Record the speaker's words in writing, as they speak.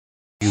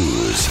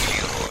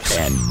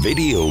and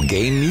video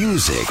game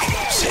music.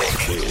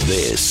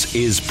 This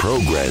is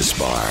Progress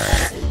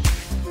Bar.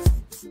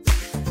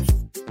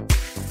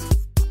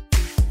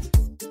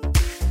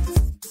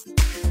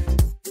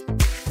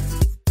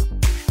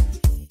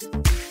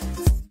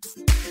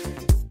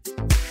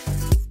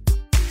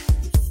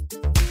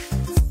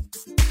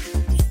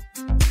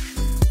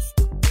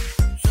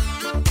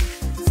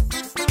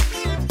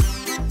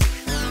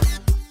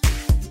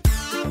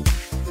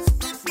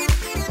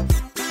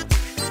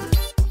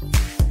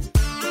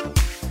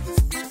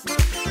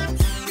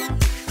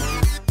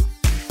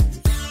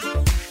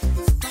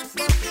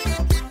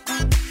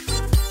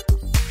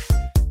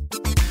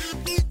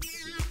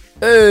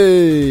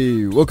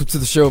 Hey, welcome to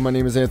the show. My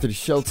name is Anthony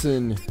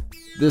Shelton.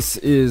 This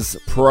is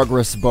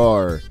Progress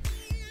Bar.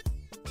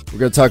 We're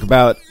going to talk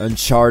about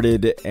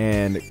Uncharted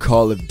and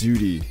Call of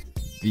Duty,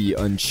 the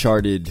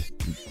Uncharted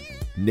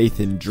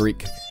Nathan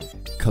Drake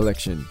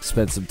collection.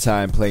 Spent some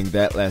time playing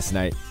that last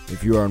night.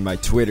 If you are on my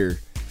Twitter,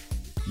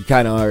 you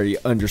kind of already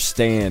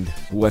understand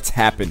what's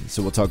happened,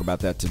 so we'll talk about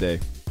that today.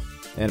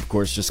 And of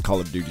course, just Call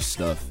of Duty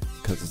stuff,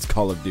 because it's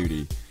Call of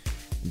Duty.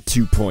 And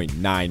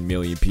 2.9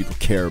 million people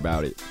care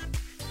about it.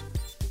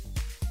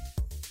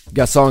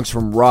 Got songs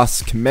from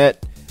Ross Kmet,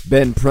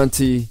 Ben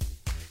Prunty,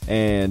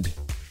 and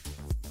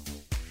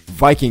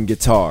Viking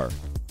Guitar.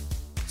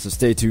 So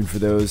stay tuned for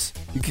those.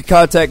 You can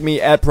contact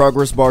me at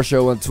Progress Bar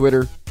Show on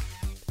Twitter.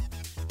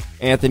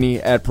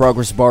 Anthony at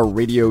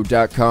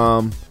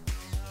ProgressBarRadio.com.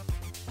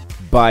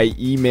 By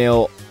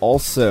email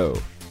also.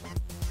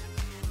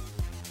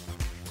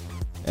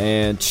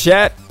 And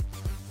chat.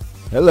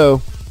 Hello.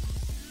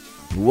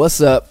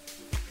 What's up?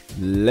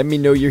 Let me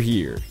know you're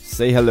here.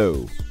 Say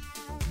hello.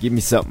 Give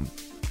me something.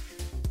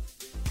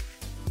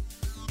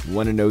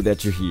 Want to know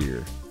that you're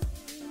here.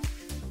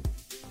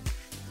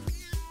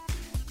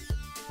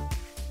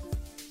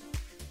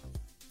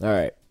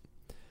 Alright.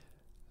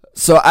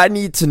 So I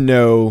need to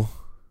know,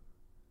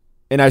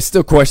 and I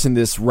still question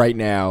this right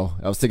now.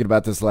 I was thinking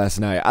about this last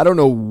night. I don't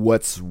know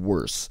what's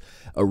worse.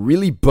 A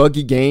really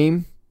buggy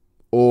game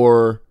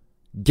or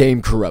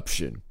game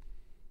corruption.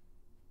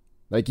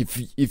 Like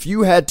if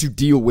you had to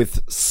deal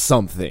with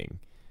something,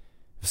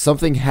 if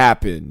something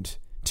happened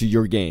to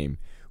your game,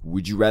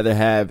 would you rather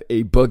have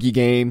a buggy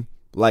game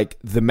like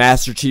the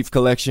Master Chief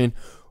Collection,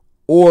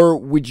 or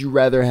would you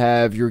rather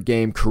have your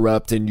game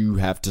corrupt and you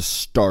have to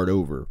start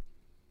over?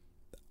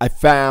 I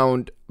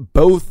found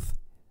both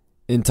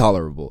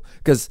intolerable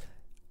because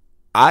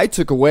I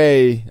took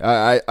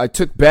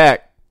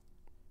back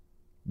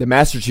the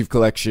Master Chief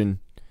Collection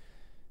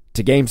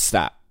to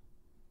GameStop.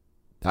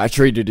 I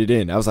traded it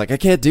in. I was like, I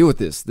can't deal with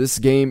this. This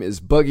game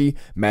is buggy.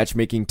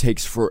 Matchmaking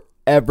takes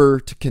forever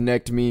to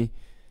connect me.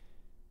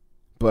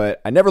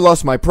 But I never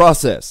lost my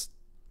progress.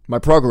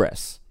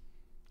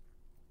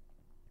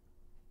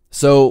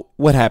 So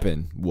what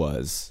happened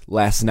was,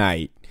 last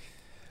night,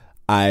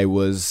 I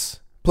was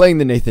playing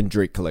the Nathan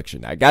Drake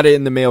collection. I got it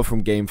in the mail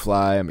from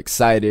Gamefly. I'm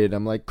excited.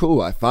 I'm like,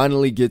 cool, I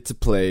finally get to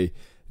play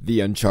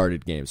the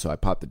Uncharted game. So I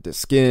popped the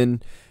disc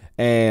in,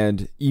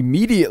 and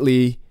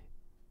immediately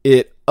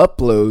it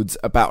uploads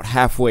about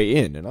halfway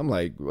in. And I'm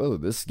like, whoa,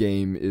 this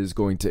game is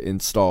going to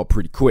install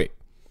pretty quick.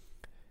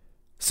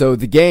 So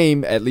the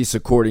game, at least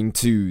according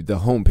to the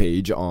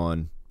homepage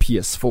on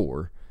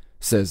PS4,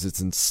 says it's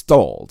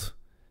installed.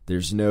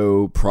 There's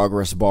no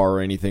progress bar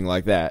or anything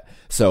like that.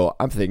 So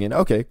I'm thinking,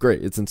 okay,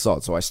 great, it's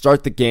installed. So I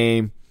start the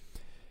game,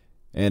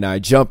 and I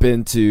jump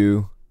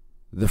into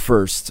the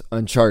first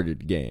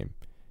Uncharted game.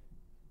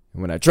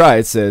 And when I try,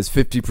 it says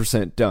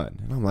 50%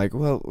 done. And I'm like,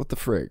 well, what the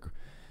frig?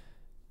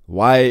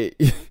 Why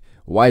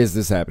is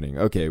this happening?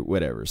 Okay,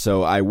 whatever.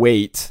 So I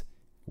wait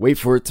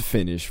for it to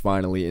finish,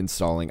 finally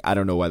installing. I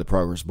don't know why the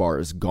progress bar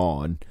is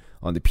gone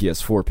on the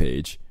PS4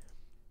 page,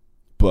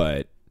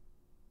 but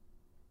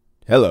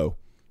hello.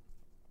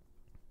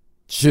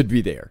 Should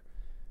be there.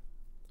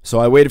 So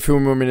I wait a few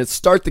more minutes,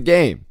 start the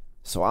game.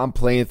 So I'm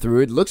playing through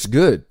it. Looks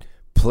good.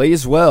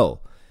 Plays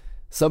well.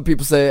 Some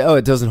people say, oh,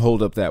 it doesn't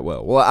hold up that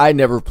well. Well, I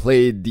never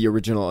played the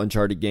original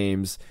Uncharted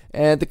games,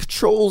 and the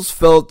controls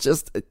felt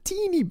just a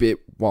teeny bit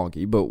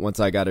wonky, but once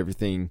I got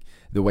everything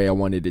the way I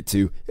wanted it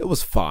to, it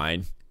was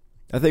fine.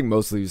 I think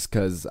mostly it's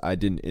because I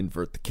didn't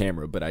invert the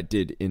camera, but I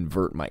did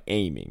invert my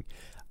aiming.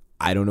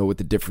 I don't know what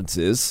the difference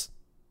is,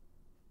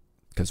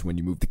 because when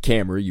you move the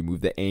camera, you move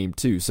the aim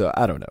too, so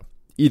I don't know.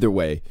 Either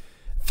way,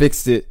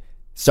 fixed it,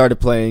 started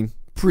playing,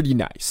 pretty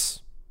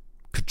nice.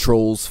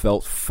 Controls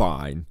felt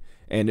fine,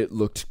 and it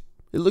looked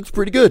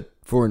pretty good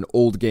for an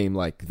old game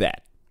like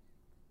that.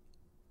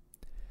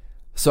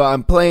 So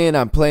I'm playing.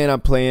 I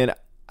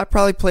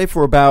probably play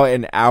for about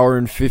an hour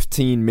and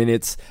 15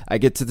 minutes. I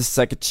get to the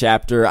second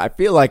chapter. I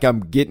feel like I'm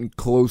getting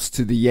close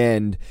to the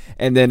end.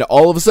 And then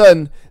all of a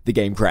sudden, the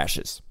game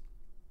crashes.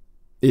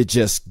 It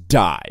just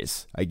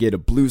dies. I get a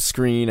blue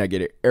screen. I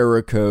get an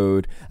error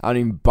code. I don't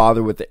even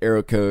bother with the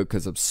error code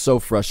because I'm so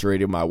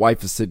frustrated. My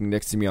wife is sitting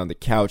next to me on the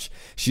couch.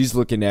 She's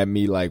looking at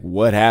me like,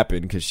 what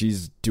happened? Because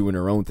she's doing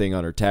her own thing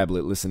on her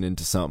tablet, listening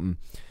to something.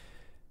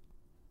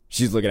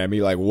 She's looking at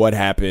me like, what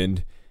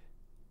happened?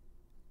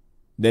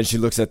 Then she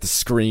looks at the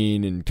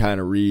screen and kind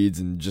of reads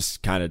and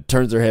just kind of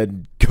turns her head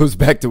and goes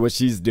back to what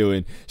she's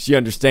doing. She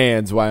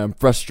understands why I'm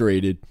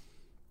frustrated.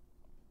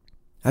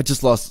 I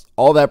just lost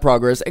all that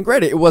progress. And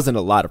granted, it wasn't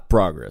a lot of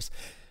progress.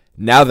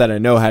 Now that I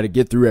know how to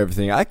get through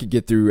everything, I could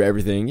get through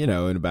everything, in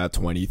about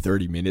 20,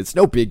 30 minutes.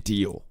 No big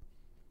deal.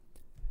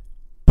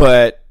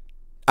 But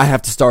I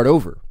have to start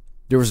over.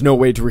 There was no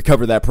way to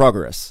recover that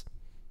progress.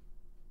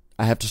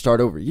 I have to start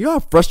over. You know how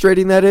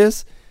frustrating that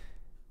is?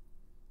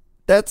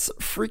 That's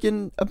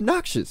freaking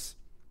obnoxious.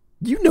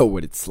 You know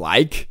what it's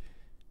like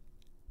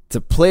to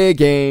play a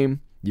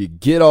game, you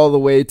get all the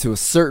way to a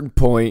certain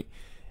point,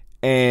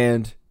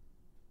 and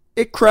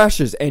it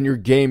crashes and your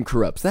game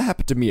corrupts. That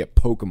happened to me at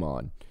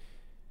Pokemon.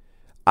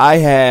 I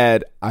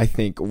had, I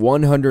think,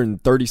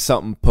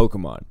 130-something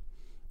Pokemon.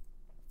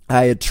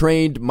 I had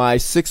trained my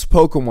 6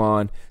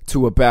 Pokemon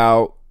to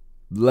about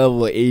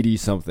level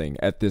 80-something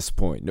at this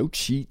point. No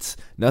cheats,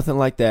 nothing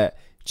like that.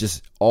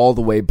 Just all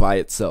the way by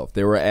itself.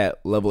 They were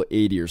at level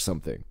 80 or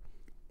something.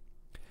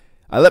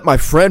 I let my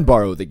friend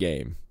borrow the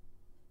game.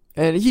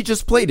 And he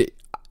just played it.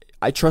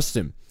 I trust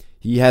him.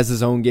 He has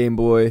his own Game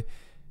Boy.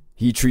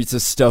 He treats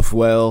his stuff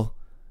well.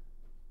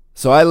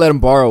 So I let him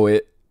borrow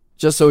it.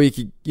 Just so he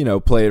could,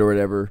 play it or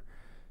whatever.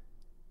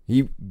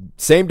 He,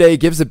 same day,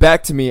 gives it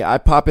back to me. I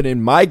pop it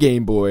in my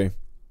Game Boy.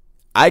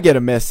 I get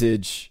a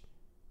message.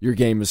 Your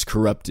game is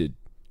corrupted.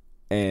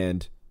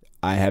 And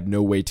I have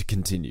no way to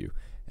continue.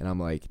 And I'm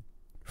like,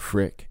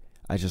 frick,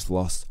 I just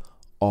lost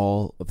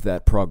all of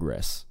that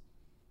progress.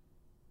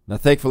 Now,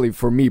 thankfully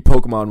for me,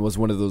 Pokemon was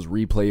one of those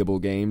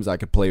replayable games I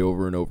could play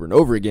over and over and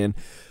over again.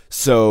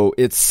 So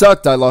it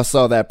sucked I lost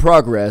all that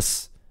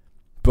progress,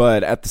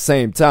 but at the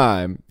same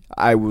time,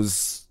 I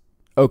was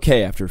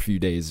okay after a few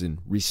days in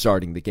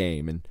restarting the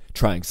game and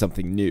trying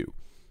something new.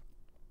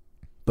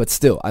 But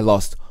still, I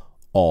lost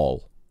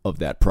all of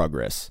that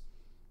progress.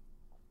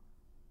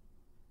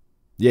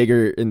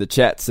 Jaeger in the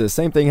chat says,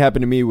 same thing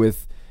happened to me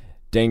with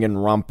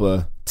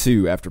Danganronpa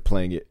 2 after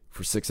playing it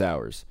for 6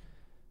 hours.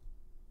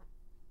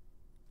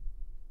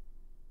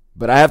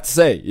 But I have to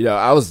say,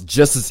 I was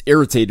just as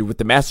irritated with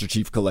the Master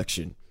Chief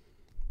Collection.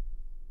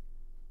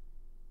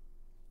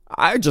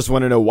 I just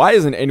want to know, why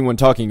isn't anyone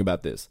talking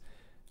about this?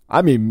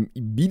 I'm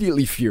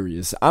immediately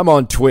furious. I'm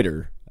on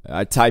Twitter.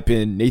 I type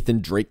in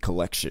Nathan Drake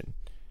Collection,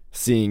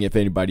 seeing if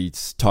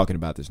anybody's talking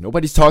about this.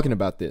 Nobody's talking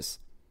about this.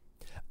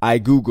 I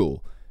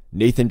Google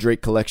Nathan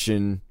Drake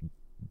Collection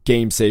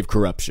Game Save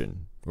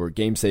Corruption. Or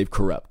Game Save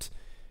Corrupt.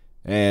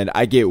 And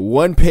I get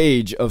one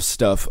page of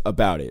stuff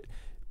about it.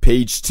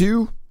 Page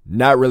 2,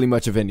 not really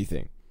much of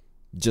anything.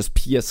 Just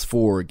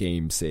PS4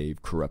 Game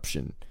Save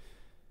Corruption.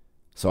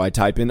 So I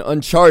type in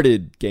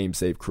Uncharted Game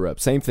Save Corrupt.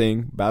 Same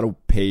thing, about a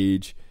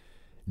page.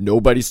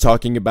 Nobody's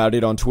talking about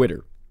it on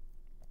Twitter.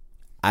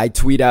 I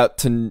tweet out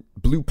to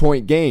Blue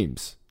Point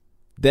Games.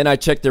 Then I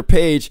check their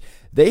page.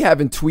 They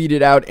haven't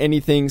tweeted out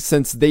anything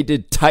since they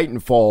did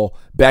Titanfall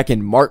back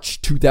in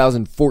March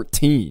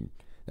 2014.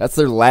 That's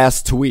their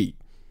last tweet.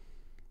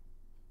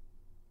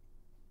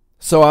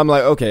 So I'm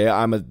like, okay,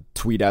 I'm going to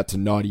tweet out to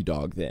Naughty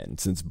Dog then,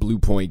 since Blue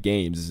Point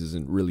Games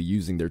isn't really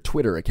using their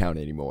Twitter account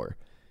anymore.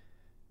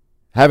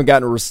 Haven't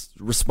gotten a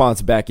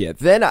response back yet.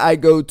 Then I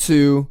go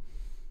to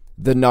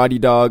the Naughty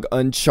Dog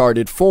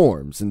Uncharted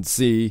forums and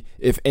see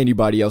if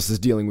anybody else is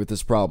dealing with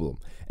this problem.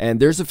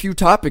 And there's a few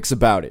topics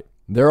about it.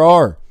 There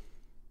are.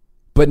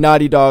 But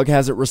Naughty Dog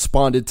hasn't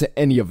responded to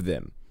any of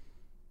them.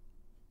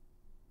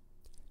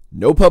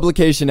 No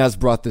publication has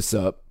brought this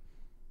up.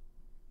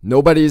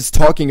 Nobody is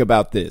talking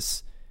about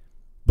this.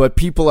 But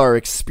people are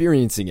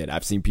experiencing it.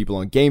 I've seen people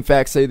on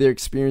GameFAQs say they're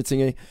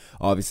experiencing it.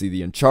 Obviously,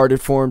 the Uncharted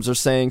forums are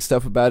saying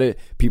stuff about it.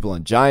 People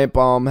on Giant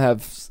Bomb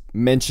have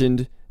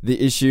mentioned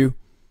the issue.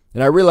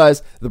 And I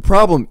realize the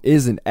problem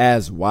isn't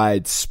as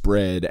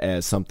widespread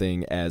as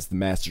something as the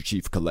Master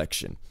Chief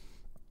Collection.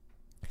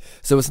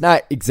 So it's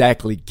not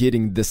exactly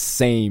getting the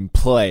same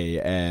play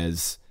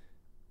as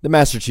the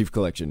Master Chief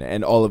Collection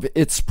and all of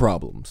its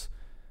problems.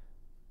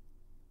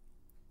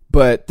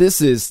 But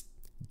this is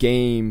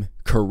game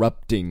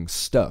corrupting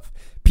stuff.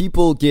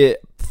 People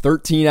get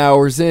 13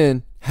 hours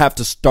in, have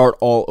to start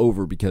all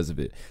over because of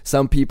it.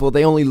 Some people,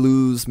 they only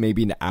lose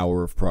maybe an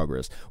hour of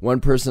progress. One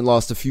person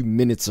lost a few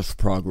minutes of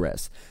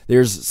progress.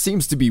 There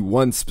seems to be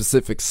one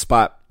specific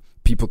spot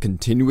people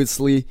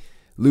continuously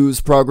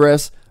lose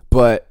progress,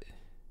 but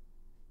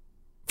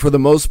for the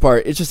most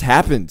part, it just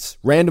happens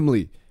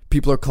randomly.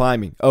 People are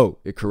climbing. Oh,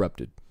 it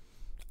corrupted.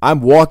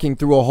 I'm walking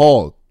through a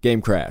hall.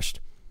 Game crashed.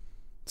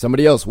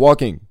 Somebody else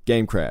walking.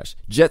 Game crashed.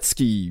 Jet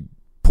ski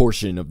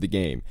portion of the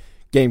game.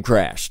 Game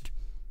crashed.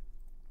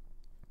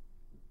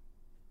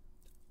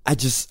 I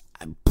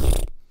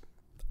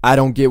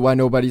don't get why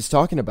nobody's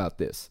talking about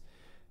this.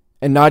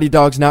 And Naughty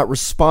Dog's not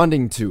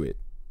responding to it.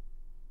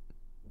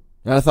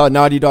 And I thought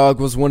Naughty Dog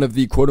was one of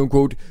the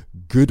quote-unquote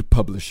good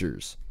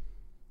publishers.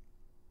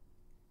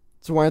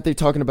 So why aren't they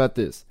talking about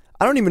this?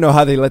 I don't even know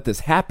how they let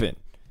this happen.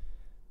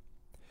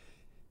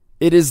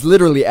 It is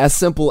literally as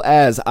simple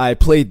as I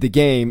played the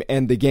game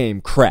and the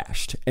game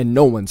crashed and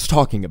no one's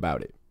talking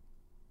about it.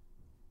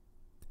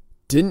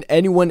 Didn't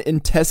anyone in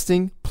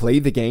testing play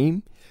the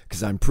game?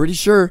 Because I'm pretty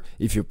sure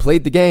if you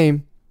played the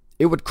game,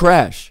 it would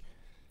crash.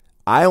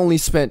 I only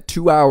spent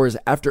 2 hours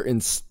after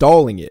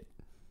installing it,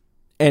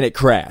 and it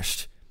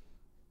crashed.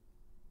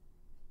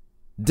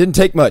 Didn't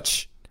take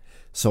much.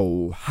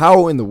 So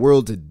how in the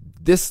world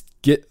did this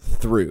get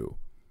through?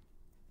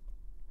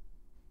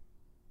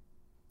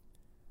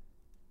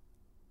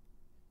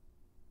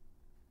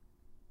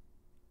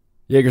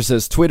 Jaeger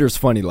says Twitter's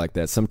funny like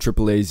that. Some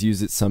AAAs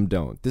use it, some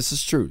don't. This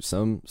is true.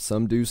 Some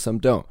do, some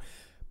don't.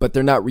 But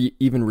they're not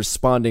even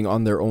responding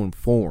on their own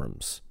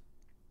forums.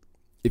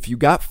 If you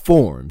got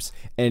forums,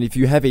 and if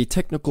you have a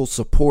technical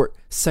support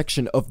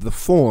section of the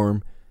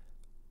forum,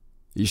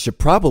 you should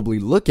probably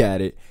look at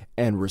it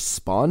and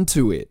respond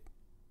to it.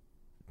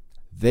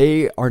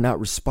 They are not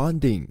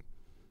responding.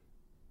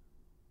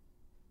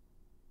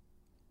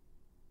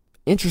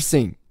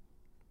 Interesting.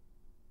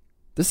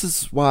 This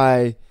is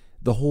why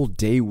the whole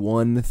day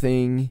one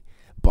thing,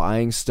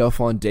 buying stuff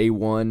on day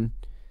one.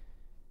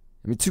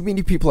 I mean, too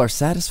many people are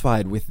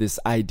satisfied with this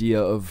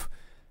idea of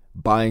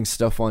buying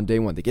stuff on day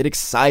one. They get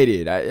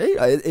excited.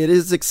 It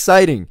is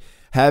exciting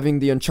having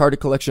the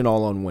Uncharted collection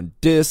all on one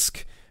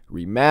disc,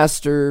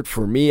 remastered.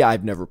 For me,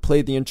 I've never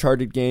played the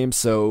Uncharted game,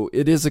 so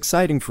it is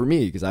exciting for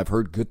me because I've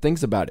heard good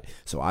things about it.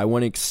 So I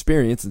want to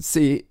experience and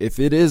see if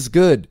it is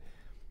good.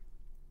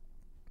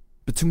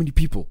 But too many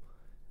people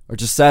are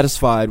just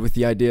satisfied with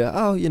the idea,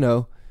 oh, you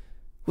know,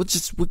 we'll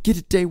get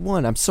it day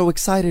one. I'm so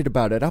excited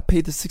about it. I'll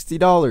pay the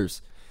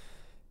 $60.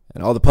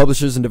 And all the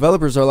publishers and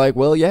developers are like,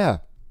 well, yeah,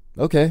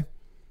 okay.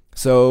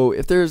 So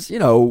if there's,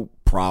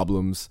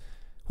 problems,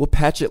 we'll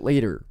patch it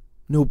later.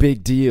 No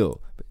big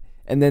deal.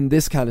 And then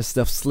this kind of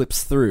stuff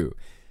slips through.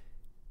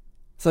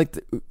 It's like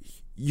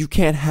you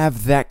can't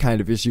have that kind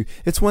of issue.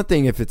 It's one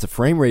thing if it's a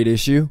frame rate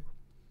issue.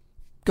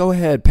 Go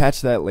ahead,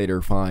 patch that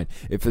later, fine.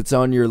 If it's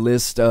on your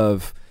list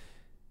of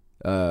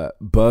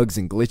bugs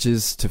and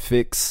glitches to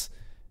fix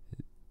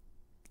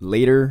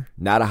later,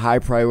 not a high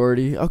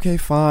priority, okay,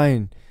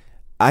 fine.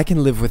 I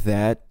can live with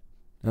that,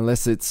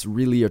 unless it's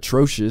really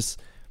atrocious,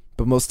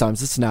 but most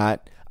times it's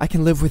not. I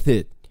can live with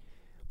it.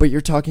 But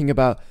you're talking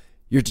about,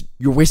 you're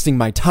wasting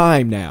my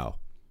time now.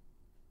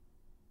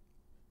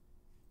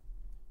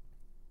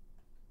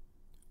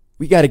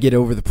 We got to get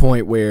over the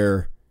point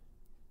where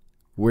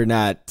we're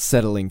not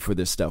settling for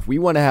this stuff. We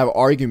want to have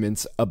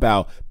arguments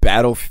about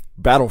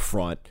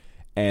Battlefront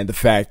and the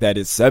fact that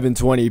it's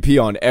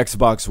 720p on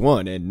Xbox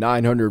One and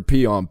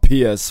 900p on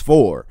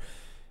PS4.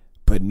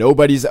 But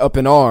nobody's up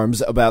in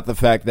arms about the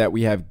fact that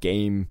we have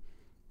game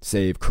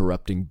save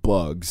corrupting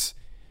bugs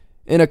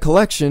in a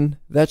collection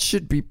that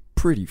should be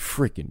pretty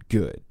freaking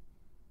good.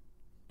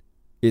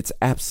 It's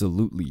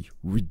absolutely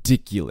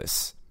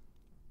ridiculous.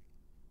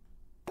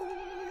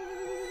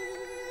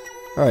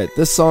 Alright,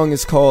 this song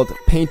is called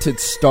Painted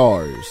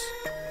Stars.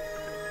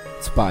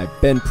 It's by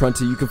Ben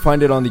Prunty. You can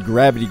find it on the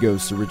Gravity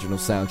Ghost original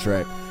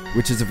soundtrack,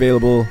 which is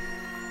available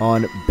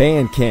on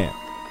Bandcamp.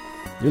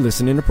 You're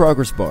listening to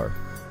Progress Bar.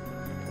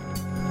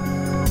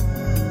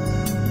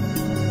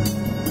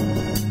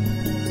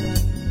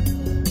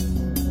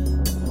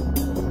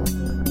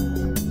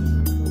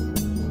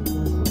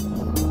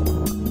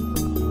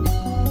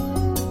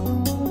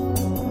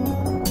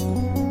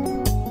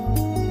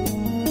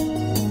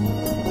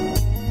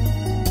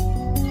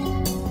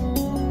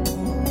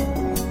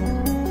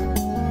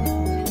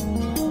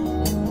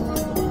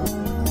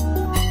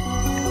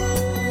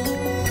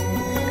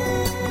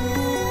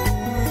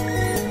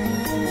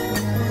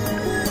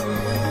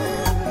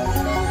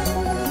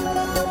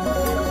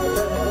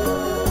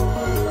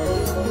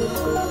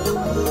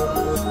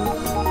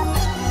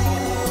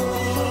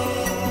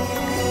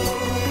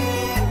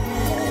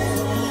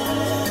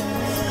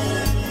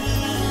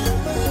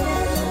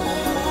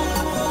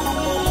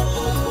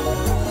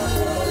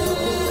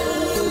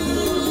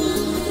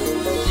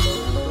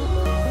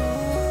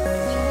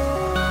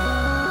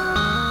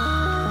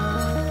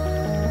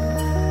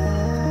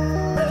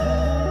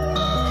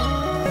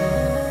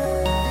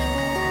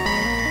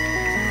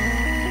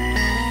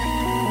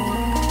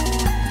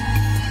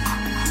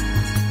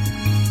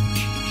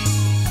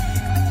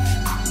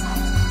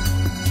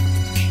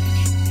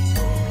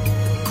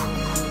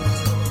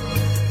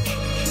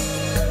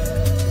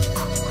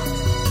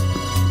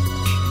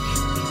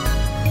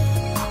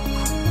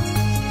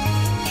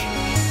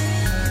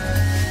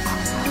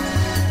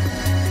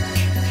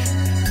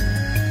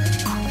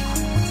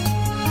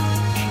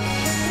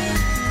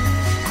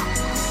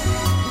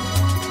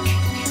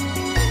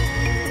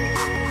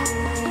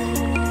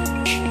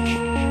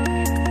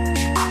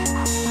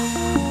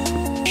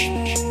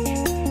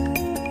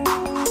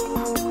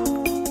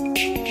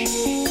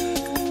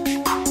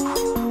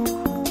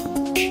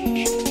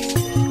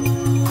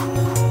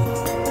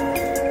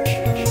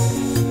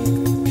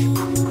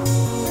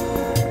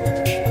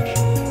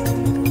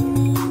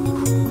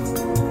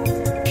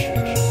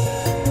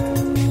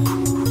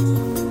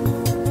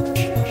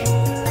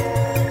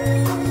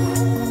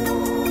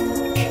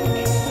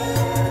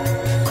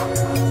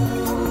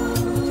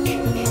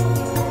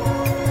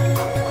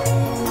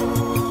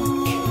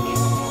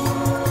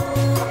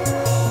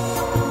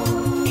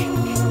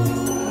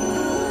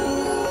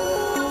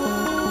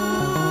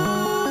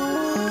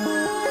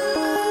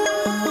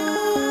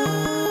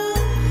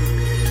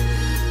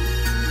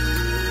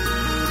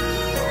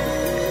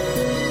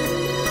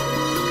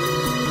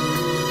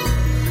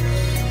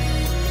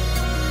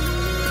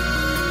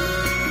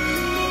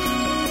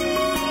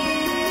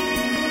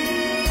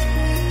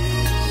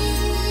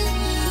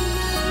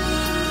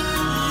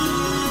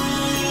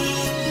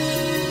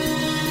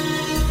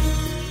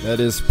 That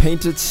is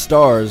Painted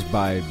Stars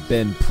by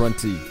Ben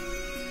Prunty.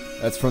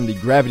 That's from the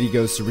Gravity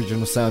Ghost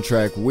original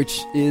soundtrack, which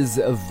is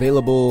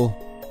available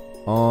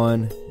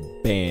on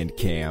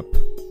Bandcamp.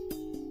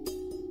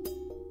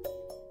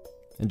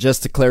 And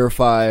just to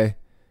clarify,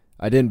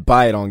 I didn't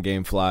buy it on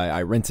Gamefly,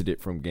 I rented it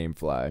from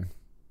Gamefly.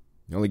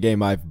 The only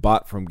game I've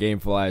bought from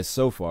Gamefly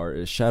so far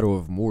is Shadow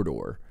of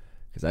Mordor,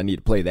 because I need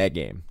to play that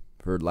game.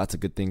 I've heard lots of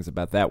good things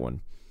about that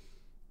one.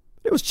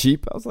 It was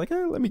cheap. I was like,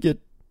 let me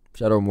get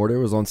Shadow of Mordor.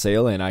 It was on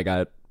sale, and I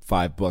got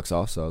 $5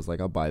 off, so I was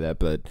like, I'll buy that.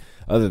 But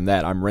other than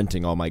that, I'm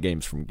renting all my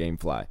games from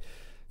Gamefly.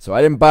 So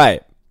I didn't buy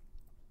it.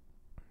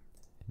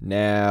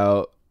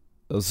 Now,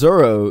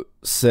 Zoro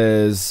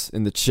says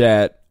in the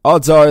chat,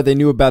 odds are they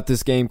knew about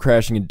this game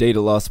crashing and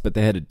data loss, but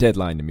they had a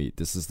deadline to meet.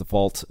 This is the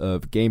fault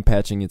of game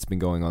patching. It's been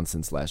going on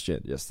since last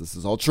gen. Yes, this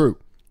is all true.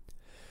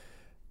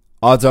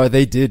 Odds are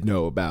they did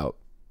know about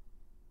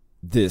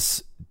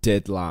this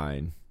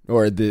deadline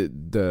or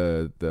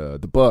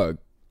the bug,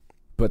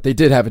 but they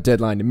did have a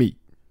deadline to meet.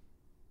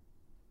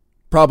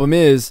 Problem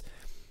is,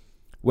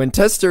 when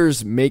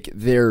testers make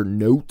their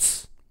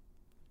notes,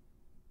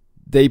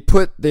 they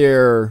put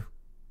their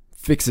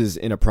fixes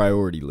in a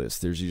priority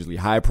list. There's usually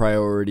high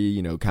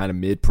priority, kind of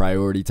mid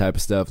priority type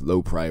of stuff,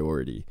 low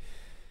priority.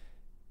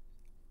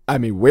 I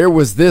mean, where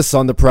was this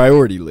on the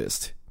priority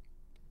list?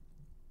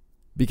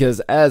 Because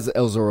as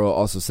Elzoro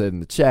also said in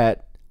the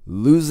chat,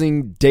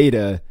 losing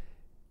data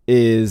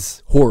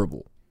is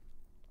horrible.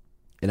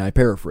 And I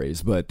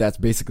paraphrase, but that's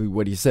basically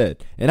what he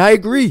said. And I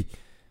agree.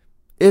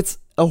 It's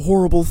a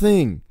horrible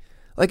thing.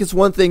 Like, it's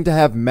one thing to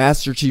have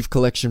Master Chief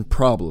Collection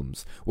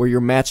problems, where your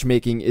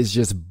matchmaking is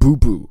just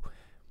boo-boo.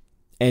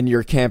 And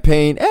your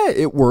campaign,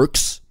 it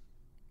works.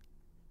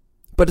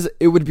 But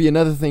it would be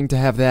another thing to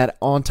have that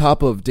on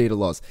top of data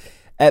loss.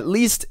 At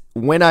least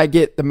when I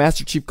get the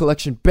Master Chief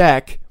Collection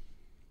back,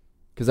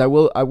 because I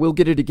will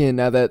get it again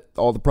now that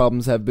all the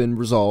problems have been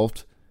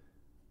resolved.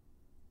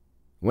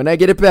 When I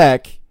get it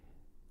back,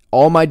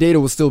 all my data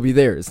will still be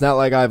there. It's not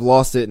like I've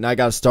lost it and I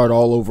got to start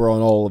all over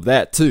on all of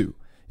that too.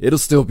 It'll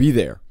still be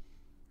there.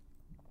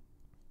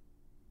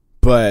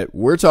 But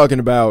we're talking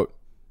about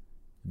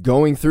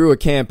going through a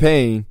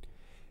campaign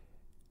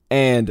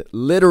and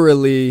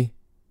literally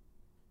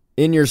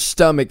in your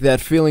stomach,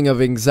 that feeling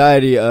of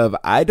anxiety of,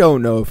 I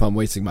don't know if I'm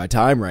wasting my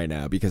time right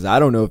now because I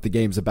don't know if the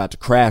game's about to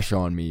crash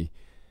on me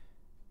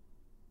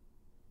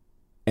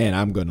and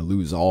I'm going to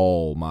lose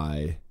all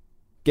my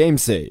game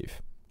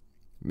save.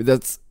 I mean,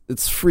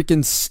 it's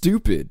freaking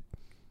stupid.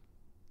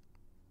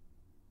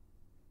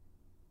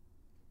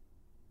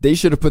 They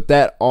should have put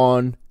that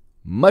on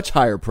much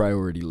higher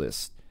priority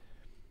list.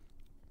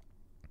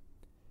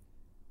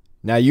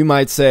 Now you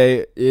might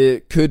say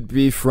it could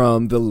be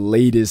from the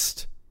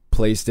latest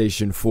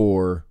PlayStation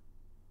 4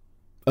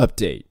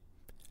 update.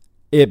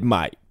 It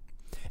might.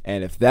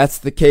 And if that's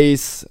the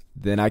case,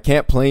 then I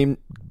can't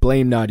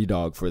blame Naughty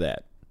Dog for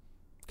that.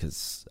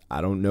 Because I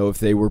don't know if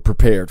they were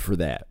prepared for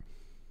that.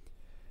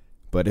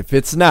 But if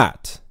it's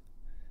not,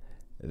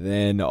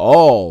 then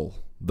all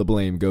the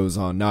blame goes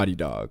on Naughty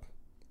Dog.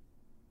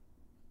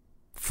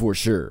 For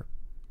sure.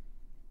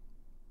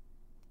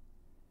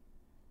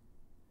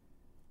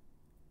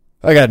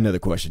 I got another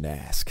question to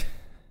ask.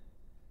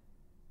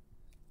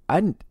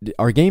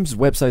 Are games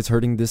websites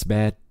hurting this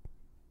bad?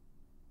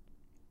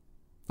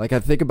 Like, I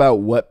think about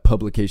what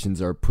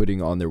publications are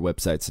putting on their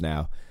websites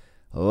now.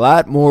 A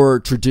lot more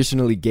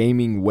traditionally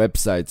gaming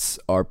websites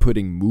are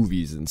putting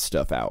movies and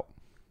stuff out.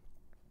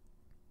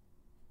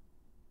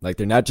 Like,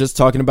 they're not just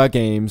talking about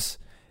games.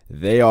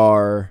 They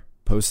are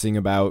posting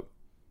about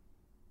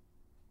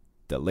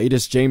the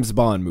latest James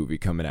Bond movie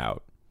coming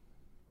out.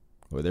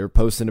 Or they're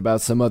posting about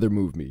some other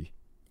movie.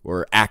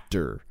 Or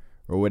actor.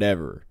 Or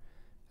whatever.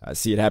 I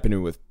see it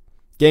happening with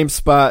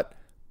GameSpot,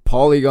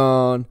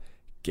 Polygon,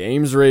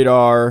 Games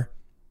Radar,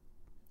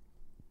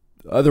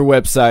 other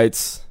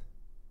websites.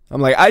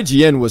 I'm like,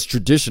 IGN was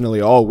traditionally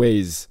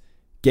always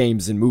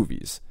games and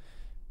movies.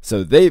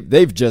 So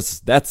they've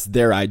just, that's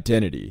their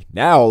identity.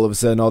 Now, all of a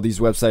sudden, all these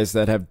websites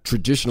that have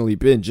traditionally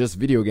been just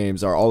video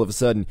games are all of a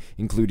sudden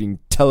including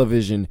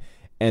television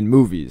and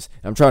movies.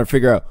 I'm trying to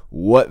figure out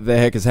what the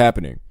heck is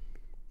happening.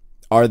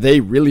 Are they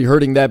really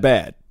hurting that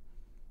bad?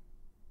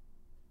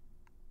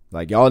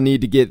 Like, y'all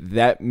need to get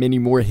that many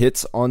more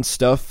hits on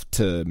stuff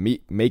to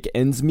make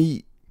ends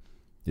meet?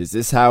 Is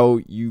this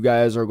how you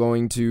guys are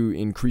going to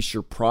increase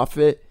your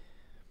profit?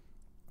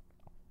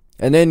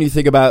 And then you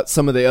think about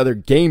some of the other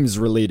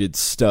games-related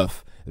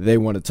stuff they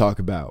want to talk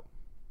about.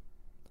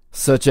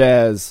 Such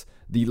as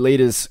the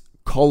latest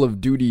Call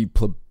of Duty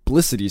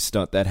publicity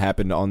stunt that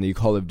happened on the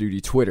Call of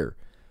Duty Twitter.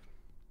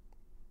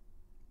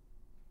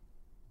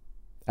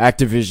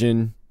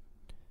 Activision,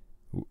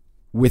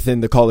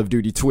 within the Call of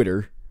Duty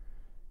Twitter,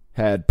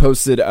 had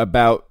posted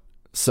about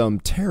some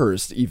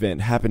terrorist event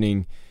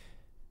happening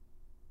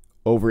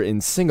over in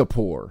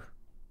Singapore.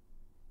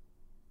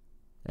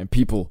 And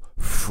people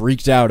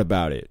freaked out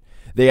about it.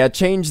 They had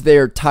changed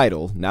their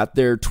title, not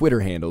their Twitter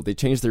handle. They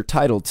changed their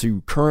title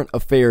to Current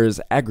Affairs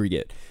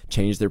Aggregate.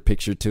 Changed their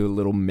picture to a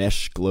little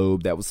mesh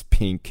globe that was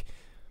pink.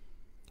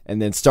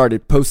 and then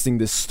started posting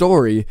this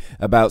story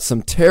about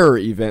some terror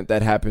event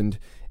that happened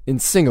in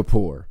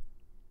Singapore,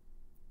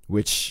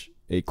 which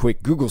a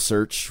quick Google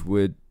search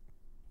would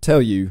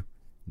tell you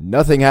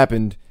nothing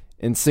happened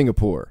in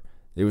Singapore.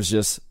 It was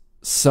just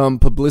some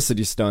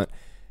publicity stunt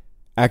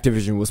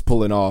Activision was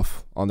pulling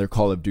off on their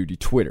Call of Duty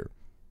Twitter.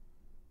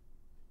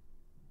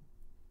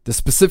 The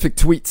specific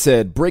tweet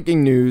said,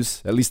 breaking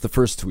news, at least the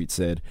first tweet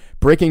said,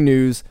 breaking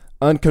news,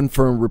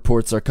 unconfirmed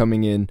reports are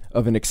coming in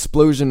of an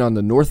explosion on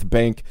the north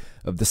bank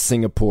of the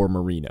Singapore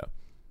marina.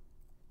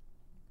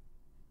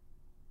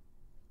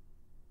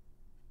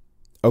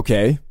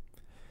 Okay.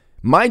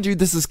 Mind you,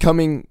 this is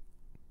coming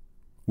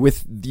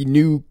with the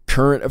new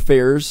current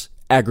affairs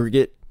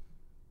aggregate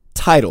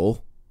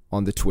title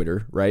on the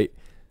Twitter, right?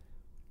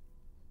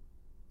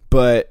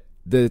 But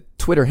the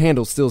Twitter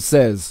handle still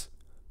says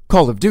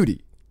Call of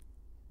Duty.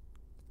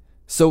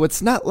 So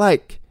it's not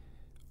like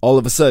all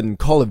of a sudden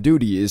Call of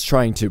Duty is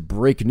trying to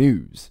break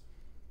news.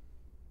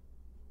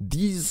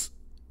 This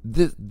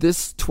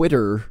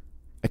Twitter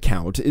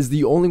account is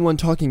the only one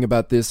talking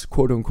about this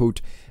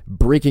quote-unquote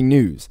breaking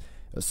news.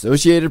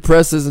 Associated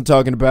Press isn't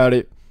talking about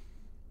it.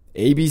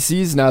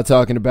 ABC's not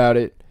talking about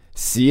it.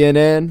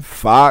 CNN,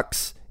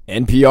 Fox,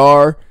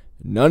 NPR,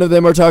 none of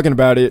them are talking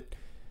about it.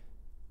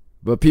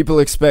 But people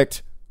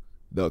expect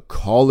the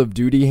Call of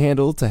Duty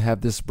handle to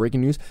have this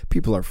breaking news.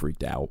 People are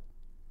freaked out.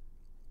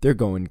 They're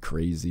going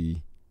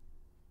crazy.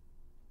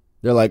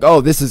 They're like,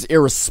 oh, this is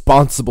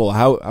irresponsible.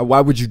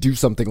 Why would you do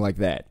something like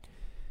that?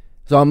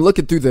 So I'm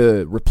looking through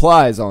the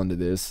replies onto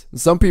this.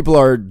 Some people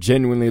are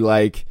genuinely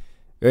like,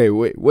 hey,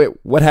 wait,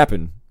 what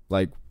happened?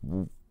 Like,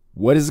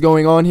 what is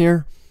going on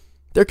here?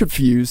 They're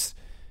confused.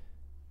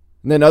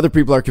 And then other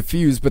people are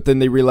confused, but then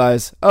they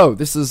realize, oh,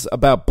 this is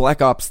about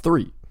Black Ops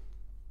 3.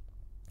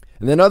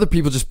 And then other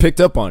people just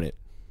picked up on it.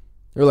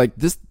 They're like,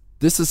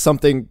 this is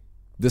something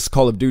this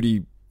Call of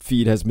Duty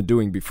feed has been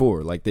doing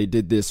before. Like, they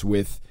did this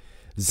with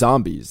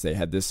zombies. They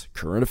had this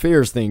current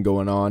affairs thing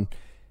going on.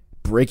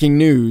 Breaking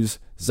news,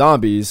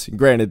 zombies.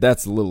 Granted,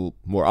 that's a little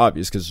more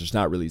obvious because there's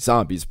not really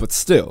zombies, but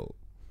still,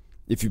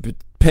 if you've been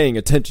paying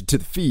attention to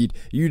the feed,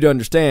 you'd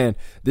understand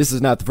this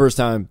is not the first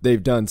time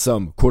they've done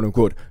some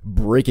quote-unquote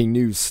breaking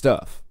news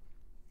stuff.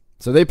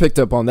 So they picked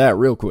up on that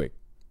real quick.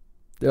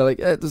 They're like,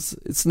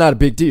 it's not a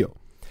big deal.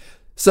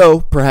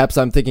 So perhaps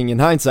I'm thinking in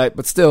hindsight,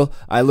 but still,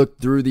 I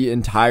looked through the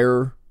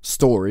entire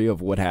story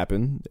of what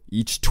happened,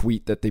 each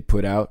tweet that they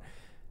put out,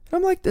 and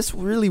I'm like, this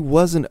really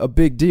wasn't a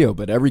big deal.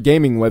 But every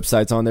gaming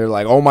website's on there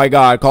like, oh my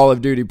god, Call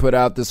of Duty put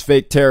out this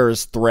fake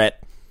terrorist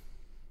threat.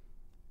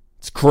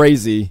 It's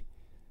crazy.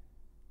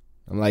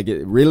 I'm like,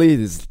 really?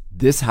 Is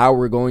this how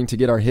we're going to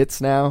get our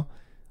hits now?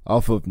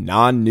 Off of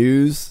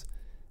non-news?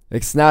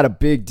 It's not a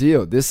big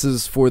deal. This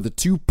is for the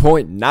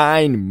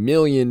 2.9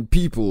 million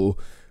people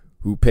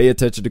who pay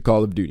attention to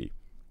Call of Duty.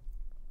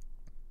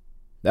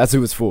 That's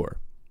who it's for.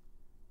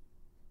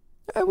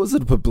 Was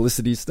it a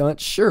publicity stunt?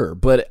 Sure.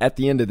 But at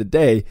the end of the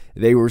day,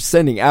 they were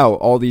sending out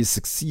all these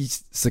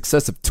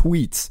successive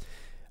tweets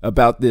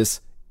about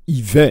this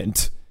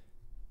event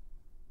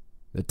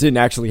that didn't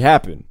actually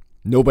happen.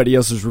 Nobody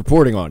else is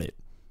reporting on it.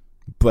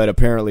 But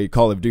apparently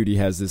Call of Duty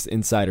has this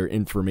insider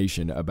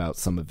information about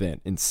some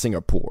event in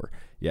Singapore.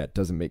 Yeah, it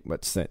doesn't make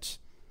much sense.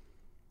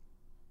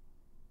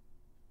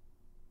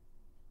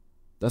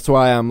 That's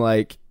why I'm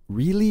like,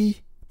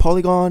 really?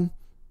 Polygon?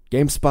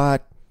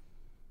 GameSpot?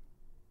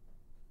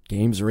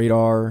 Games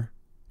Radar?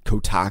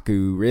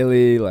 Kotaku?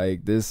 Really?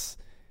 Like this?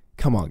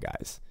 Come on,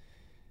 guys.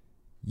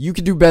 You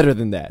can do better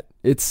than that.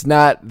 It's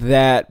not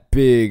that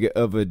big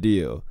of a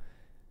deal.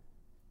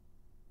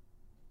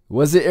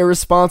 Was it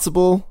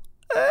irresponsible?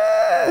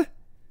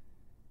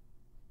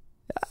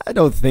 I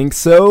don't think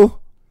so.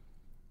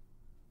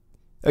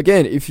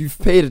 Again, if you've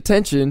paid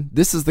attention,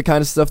 this is the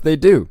kind of stuff they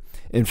do.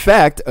 In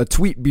fact, a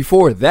tweet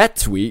before that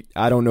tweet,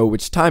 I don't know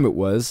which time it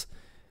was,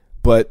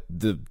 but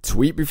the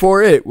tweet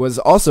before it was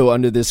also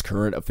under this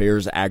current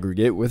affairs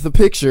aggregate with a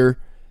picture,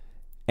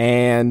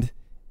 and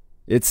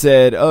it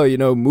said,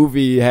 oh,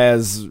 movie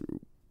has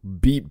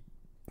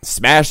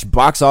smashed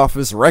box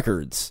office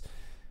records.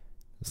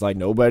 It's like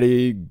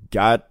nobody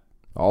got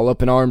all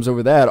up in arms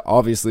over that,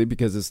 obviously,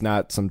 because it's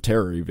not some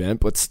terror event,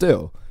 but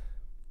still.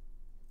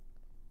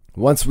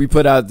 Once we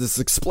put out this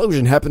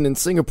explosion happened in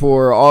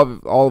Singapore,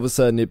 all of a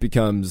sudden it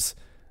becomes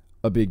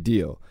a big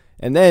deal.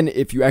 And then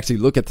if you actually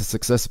look at the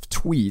successive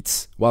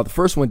tweets, while the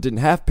first one didn't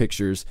have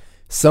pictures,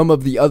 some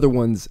of the other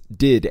ones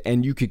did,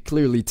 and you could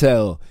clearly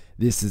tell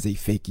this is a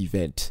fake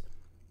event.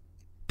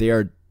 They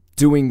are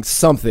doing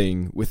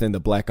something within the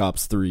Black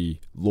Ops 3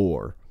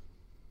 lore.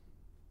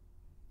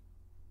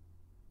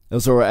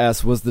 Elzora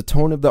asks, was the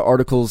tone of the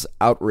articles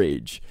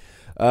outrage?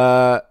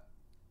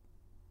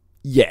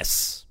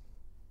 Yes.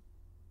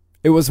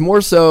 It was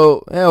more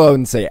so, I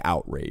wouldn't say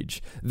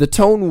outrage. The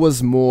tone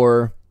was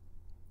more,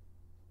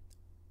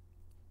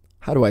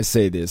 how do I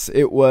say this?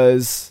 It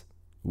was,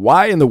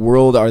 why in the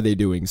world are they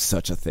doing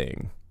such a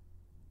thing?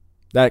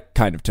 That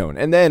kind of tone.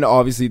 And then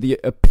obviously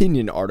the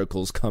opinion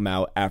articles come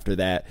out after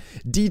that,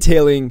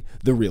 detailing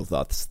the real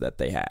thoughts that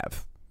they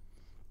have.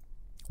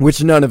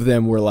 which none of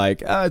them were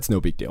like, it's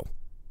no big deal.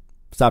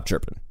 Stop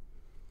chirping.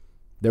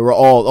 They were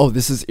all,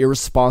 this is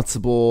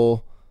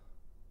irresponsible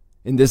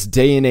in this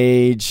day and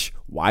age.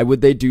 Why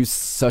would they do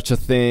such a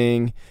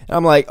thing? And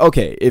I'm like,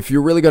 okay, if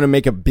you're really going to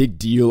make a big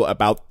deal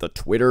about the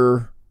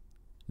Twitter,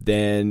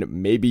 then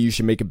maybe you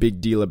should make a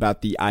big deal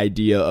about the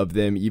idea of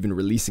them even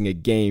releasing a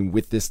game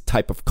with this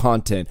type of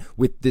content,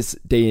 with this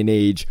day and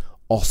age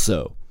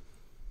also.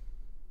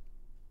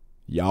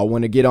 Y'all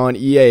want to get on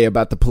EA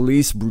about the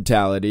police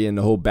brutality and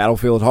the whole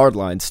Battlefield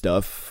Hardline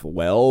stuff?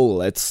 Well,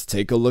 let's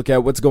take a look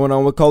at what's going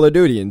on with Call of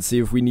Duty and see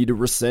if we need to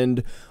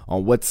rescind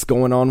on what's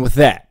going on with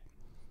that.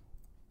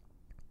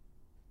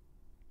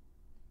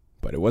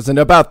 But it wasn't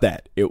about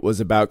that. It was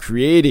about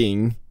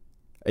creating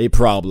a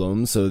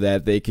problem so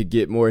that they could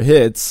get more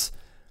hits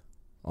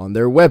on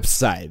their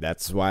website.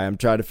 That's why I'm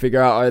trying to figure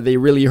out, are they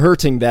really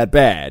hurting that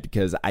bad?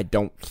 Because I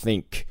don't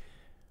think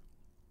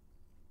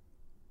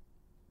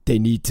they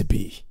need to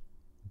be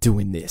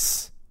doing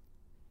this.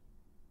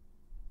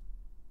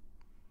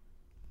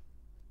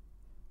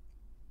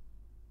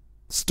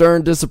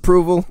 Stern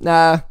disapproval?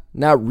 Nah,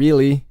 not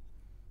really.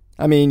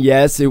 I mean,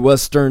 yes, it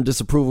was stern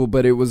disapproval,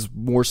 but it was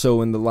more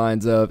so in the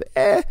lines of,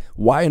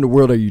 why in the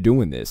world are you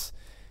doing this?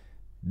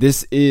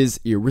 This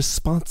is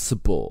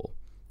irresponsible.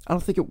 I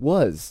don't think it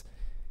was.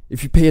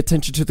 If you pay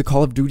attention to the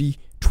Call of Duty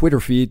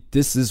Twitter feed,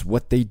 this is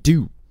what they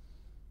do.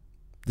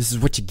 This is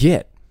what you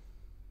get.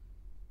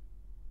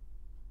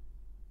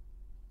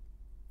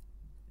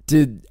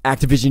 Did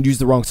Activision use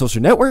the wrong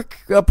social network?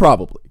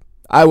 Probably.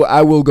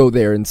 I will go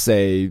there and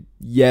say,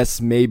 yes,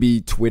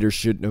 maybe Twitter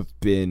shouldn't have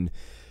been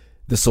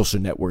the social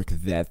network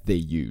that they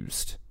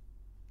used.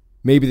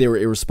 Maybe they were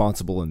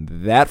irresponsible in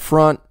that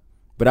front,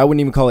 but I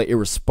wouldn't even call it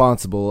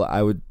irresponsible.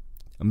 A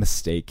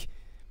mistake.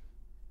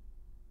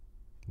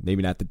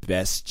 Maybe not the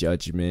best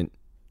judgment,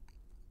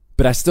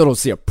 but I still don't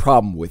see a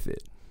problem with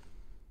it.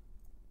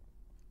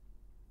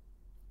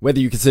 Whether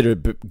you consider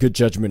it good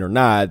judgment or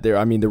not,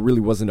 there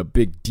really wasn't a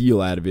big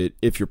deal out of it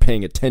if you're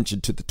paying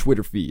attention to the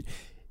Twitter feed.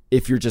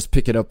 If you're just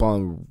picking up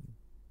on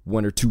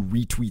one or two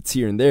retweets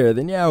here and there,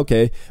 then yeah,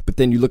 okay. But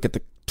then you look at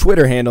the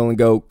Twitter handle and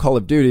go, Call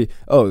of Duty,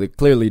 they're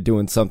clearly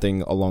doing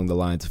something along the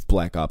lines of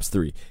Black Ops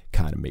 3.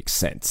 Kind of makes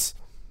sense.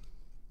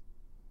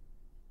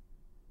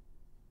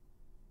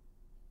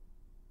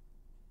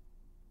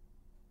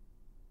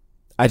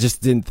 I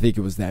just didn't think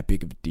it was that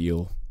big of a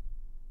deal.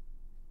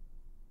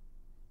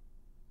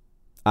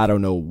 I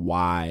don't know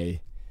why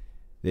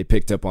they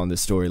picked up on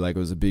this story like it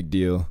was a big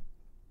deal.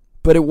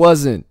 But it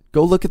wasn't.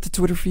 Go look at the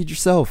Twitter feed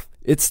yourself.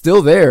 It's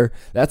still there.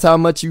 That's how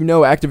much you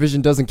know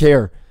Activision doesn't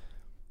care.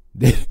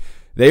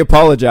 They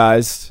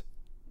apologized,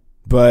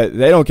 but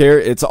they don't care.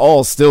 It's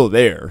all still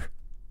there.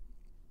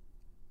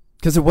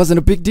 Because it wasn't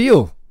a big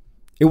deal.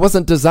 It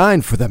wasn't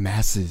designed for the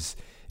masses.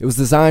 It was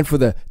designed for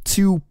the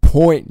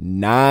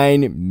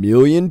 2.9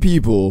 million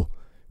people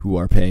who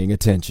are paying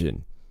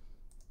attention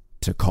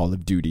to Call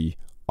of Duty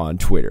on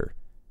Twitter.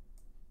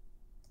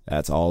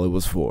 That's all it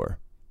was for.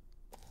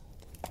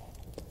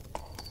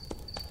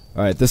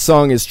 Alright, this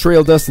song is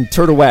Trail Dust and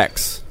Turtle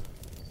Wax.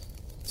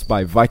 It's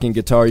by Viking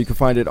Guitar. You can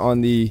find it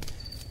on the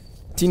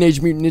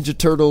Teenage Mutant Ninja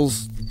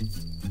Turtles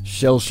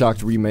Shell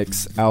Shocked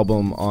Remix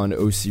album on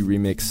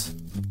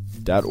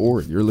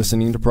ocremix.org. You're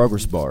listening to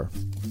Progress Bar.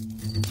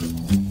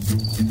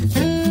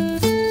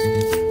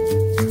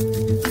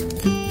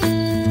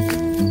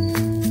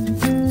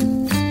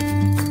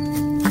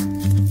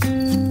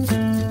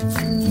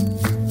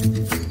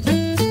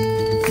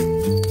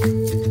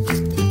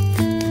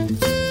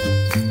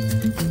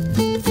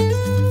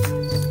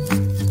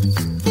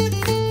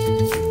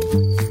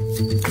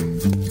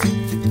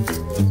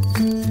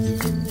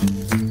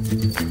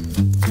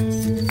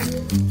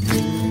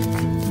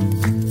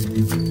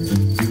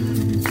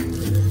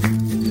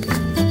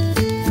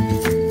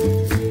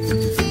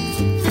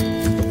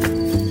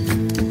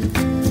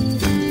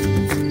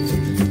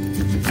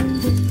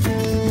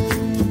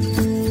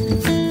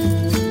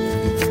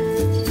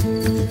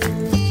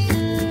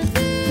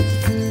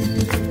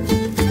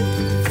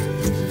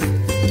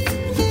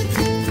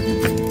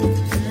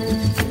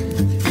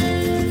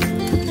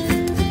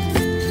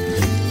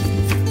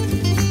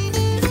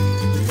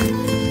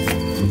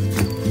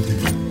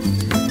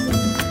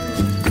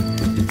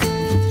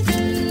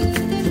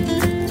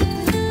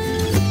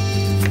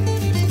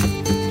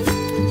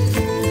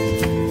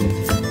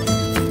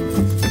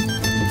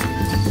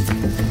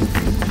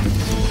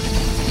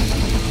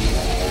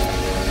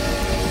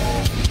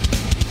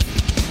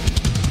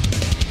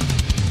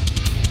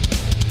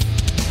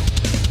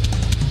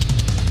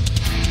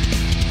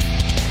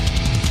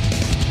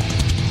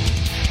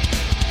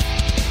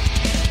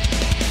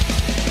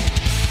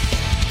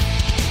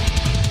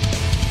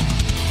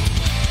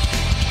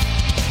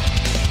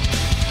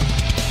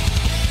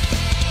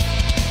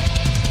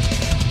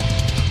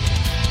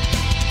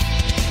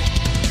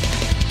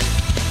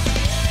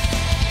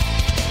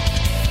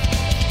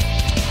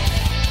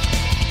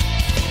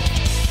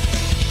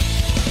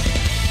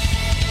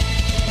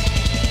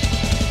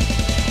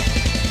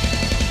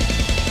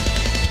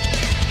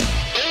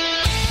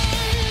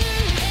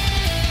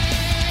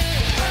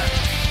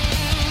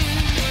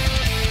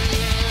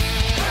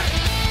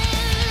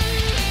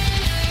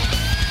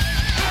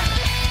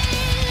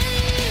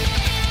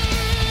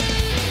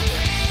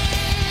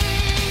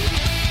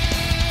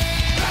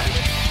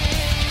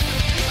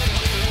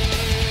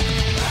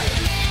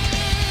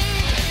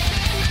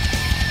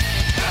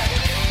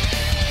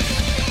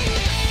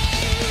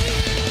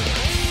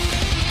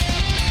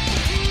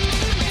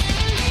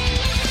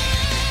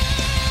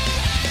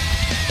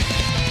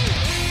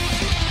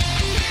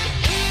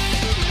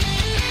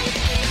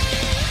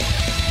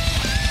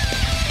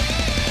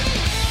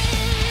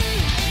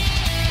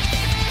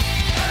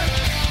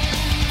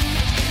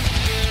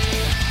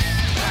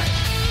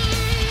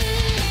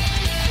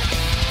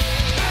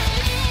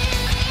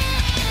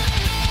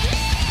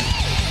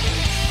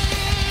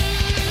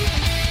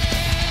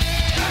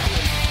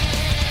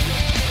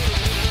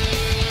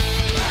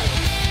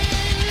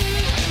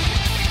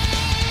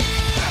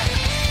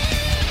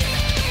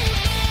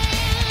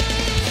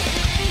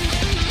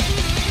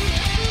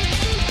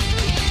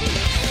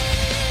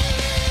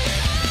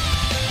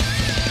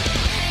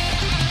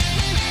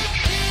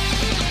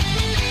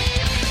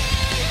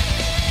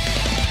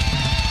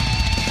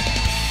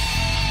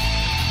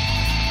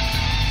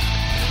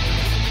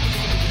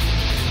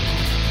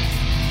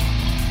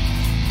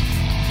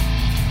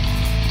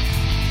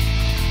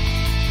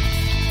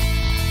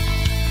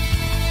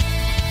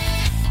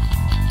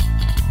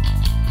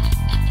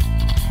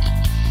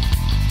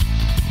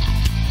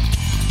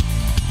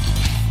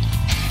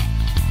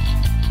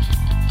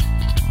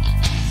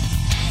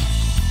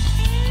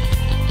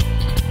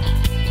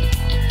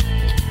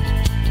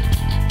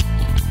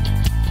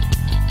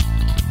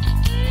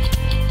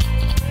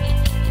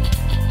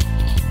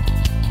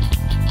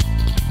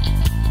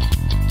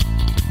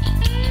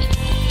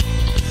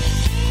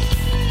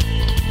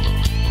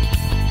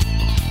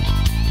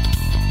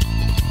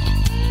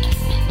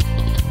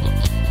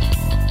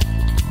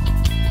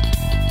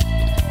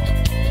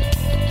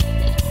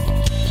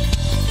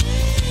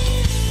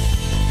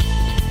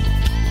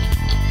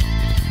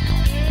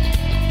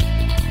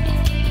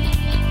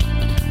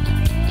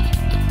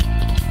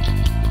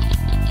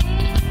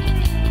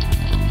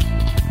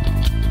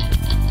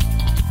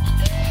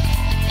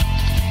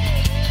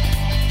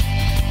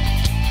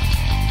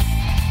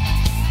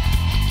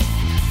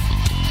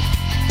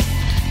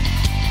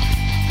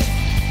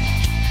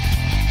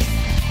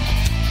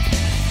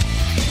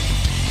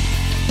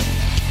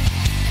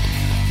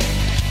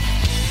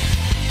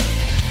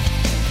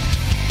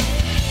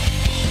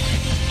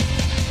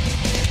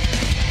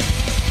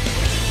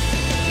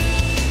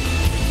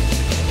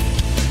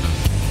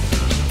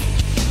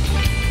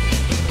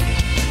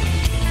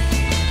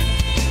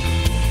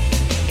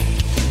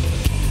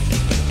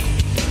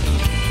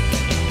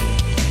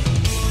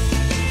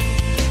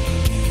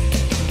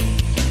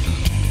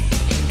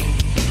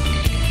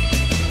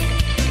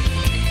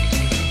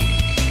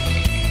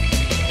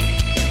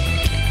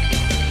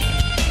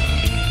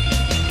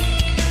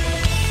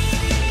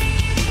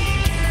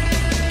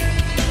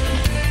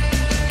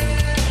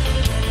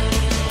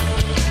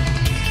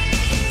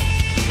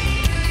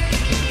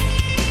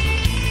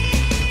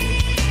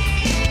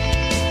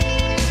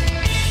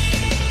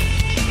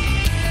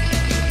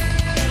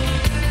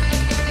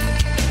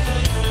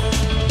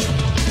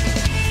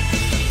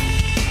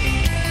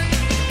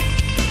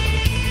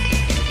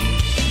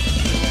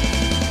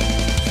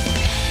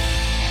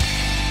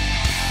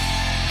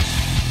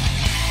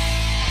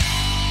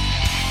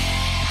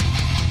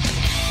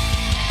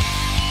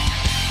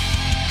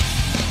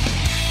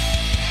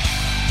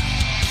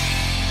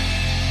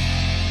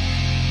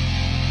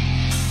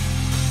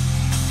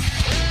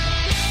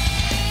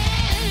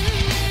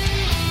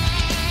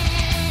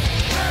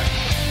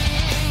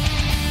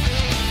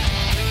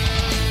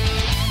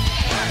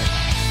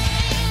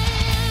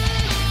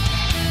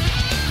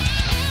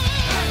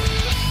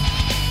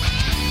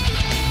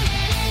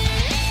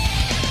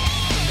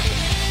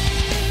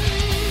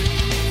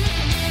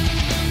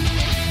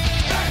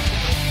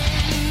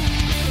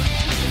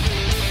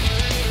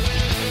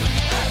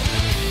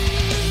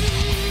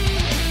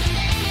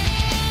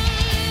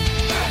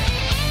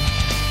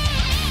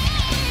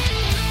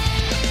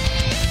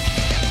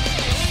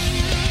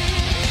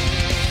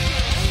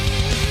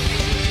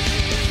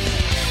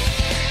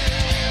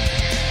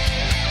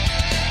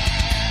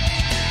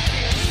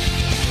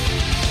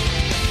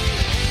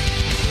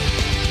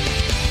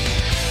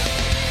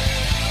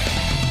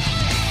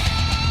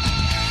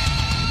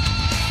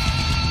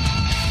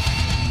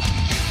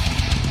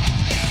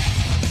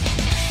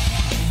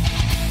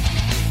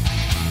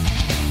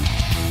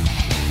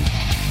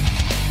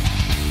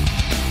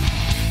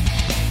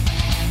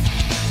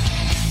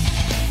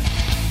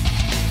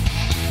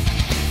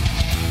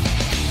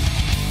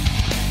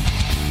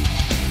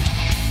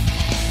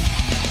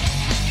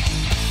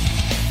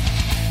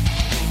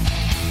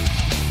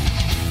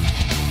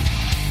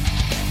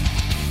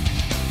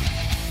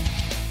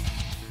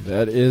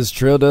 That is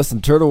Trail Dust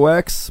and Turtle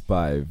Wax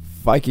by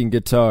Viking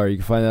Guitar. You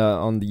can find that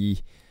on the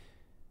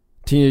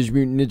Teenage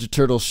Mutant Ninja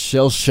Turtles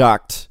Shell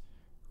Shocked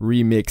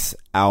Remix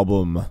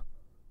album,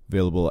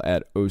 available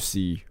at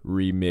OC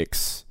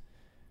Remix.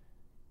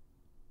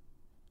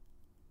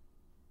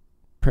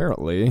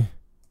 Apparently,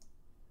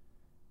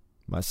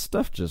 my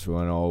stuff just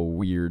went all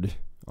weird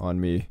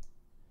on me.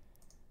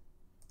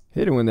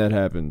 Hate it when that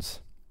happens.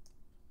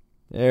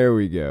 There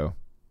we go.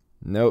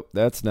 Nope,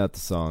 that's not the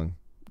song.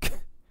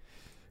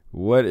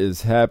 What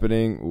is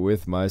happening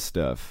with my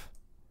stuff?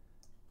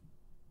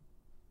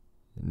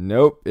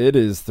 Nope, it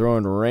is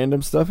throwing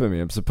random stuff at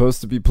me. I'm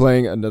supposed to be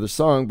playing another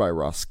song by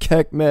Ross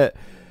Kekmet,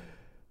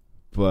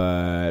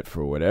 but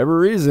for whatever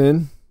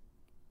reason,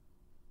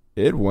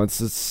 it wants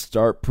to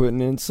start putting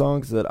in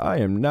songs that I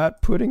am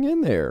not putting in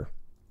there.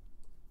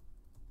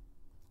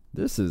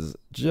 This is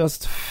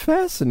just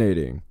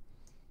fascinating.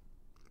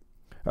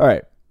 All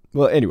right,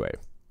 well, anyway.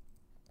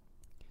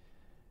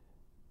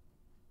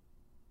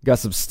 Got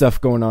some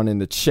stuff going on in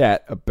the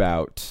chat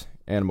about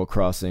Animal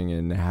Crossing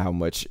and how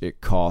much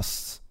it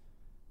costs.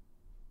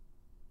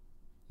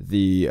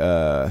 The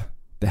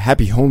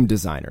Happy Home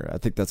Designer, I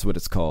think that's what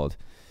it's called.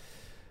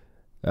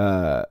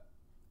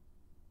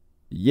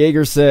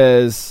 Jaeger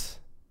says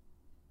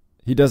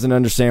he doesn't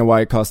understand why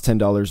it costs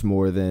 $10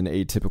 more than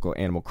a typical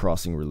Animal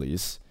Crossing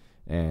release,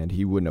 and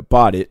he wouldn't have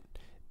bought it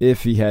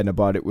if he hadn't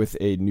bought it with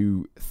a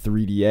new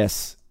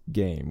 3DS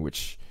game,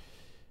 which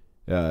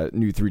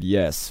new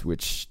 3DS,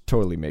 which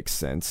totally makes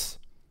sense.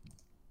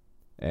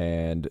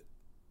 And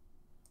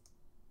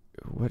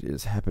what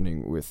is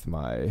happening with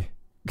my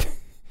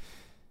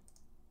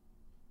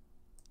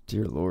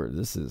dear Lord,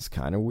 this is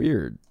kind of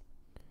weird.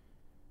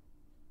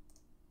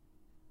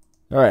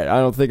 Alright, I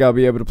don't think I'll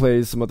be able to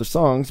play some other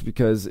songs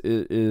because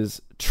it is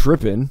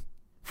tripping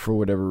for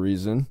whatever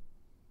reason.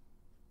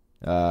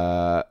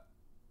 Yeah,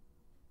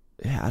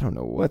 I don't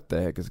know what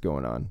the heck is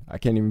going on. I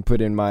can't even put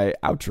in my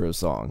outro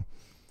song.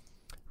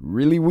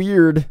 Really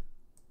weird.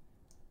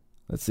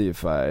 Let's see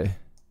if I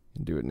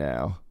can do it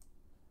now.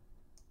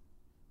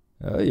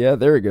 Oh, yeah,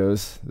 there it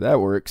goes. That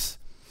works.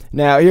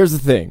 Now, here's the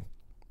thing.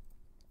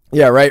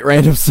 Yeah, right,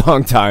 random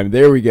song time.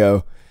 There we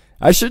go.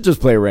 I should just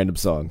play a random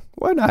song.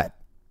 Why not?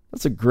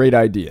 That's a great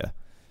idea.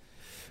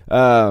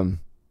 But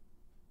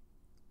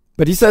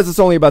he says it's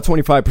only about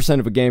 25%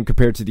 of a game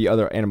compared to the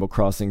other Animal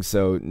Crossing,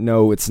 so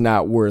no, it's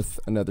not worth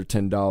another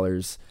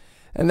 $10.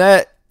 And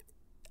that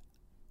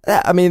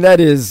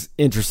is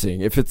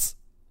interesting. If it's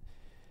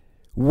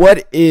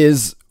what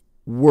is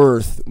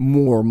worth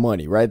more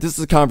money, right? This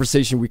is a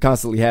conversation we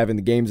constantly have in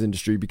the games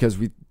industry because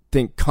we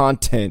think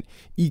content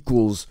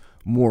equals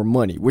more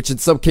money, which in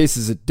some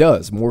cases it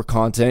does. More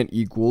content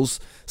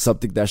equals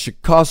something that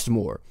should cost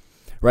more,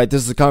 right?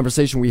 This is a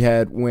conversation we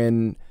had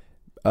when,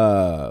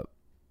 Ground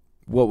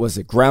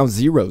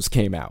Zeroes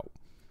came out.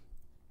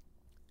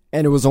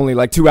 And it was only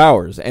like 2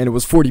 hours, and it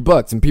was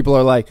 $40, and people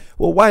are like,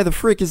 well, why the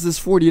frick is this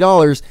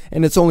 $40,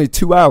 and it's only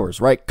 2 hours,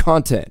 right?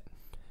 Content.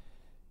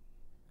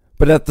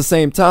 But at the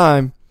same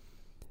time,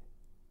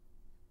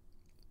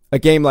 a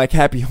game like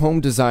Happy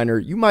Home Designer,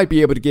 you might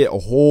be able to get a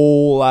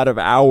whole lot of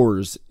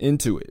hours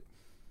into it.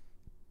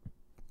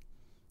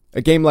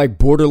 A game like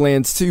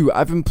Borderlands 2,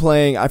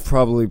 I've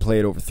probably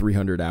played over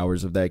 300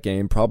 hours of that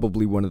game,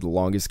 probably one of the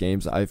longest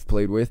games I've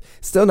played with.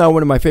 Still not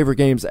one of my favorite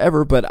games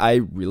ever, but I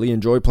really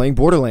enjoy playing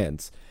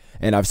Borderlands.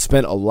 And I've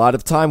spent a lot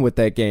of time with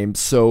that game,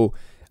 so,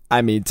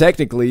 I mean,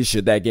 technically,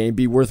 should that game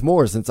be worth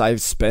more since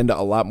I've spent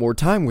a lot more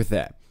time with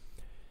that?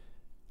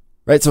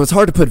 Right, so it's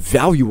hard to put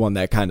value on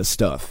that kind of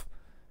stuff.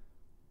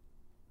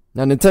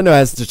 Now, Nintendo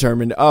has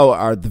determined,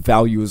 the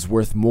value is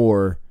worth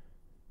more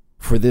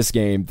for this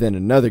game than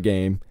another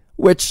game,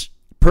 which,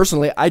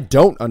 personally, I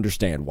don't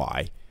understand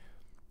why.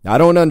 I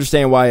don't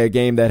understand why a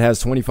game that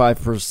has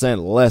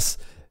 25% less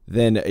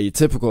than a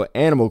typical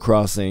Animal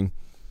Crossing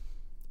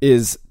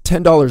is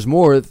 $10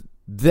 more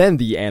than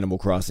the Animal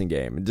Crossing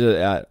game.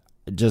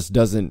 It just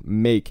doesn't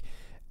make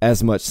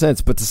as much sense.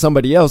 But to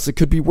somebody else, it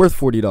could be worth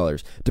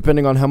 $40,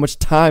 depending on how much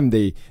time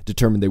they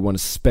determine they want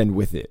to spend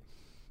with it.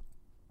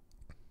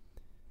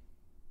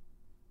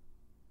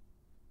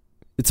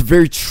 It's a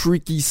very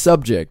tricky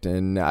subject,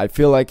 and I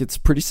feel like it's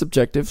pretty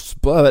subjective,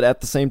 but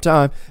at the same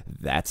time,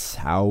 that's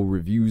how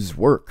reviews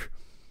work.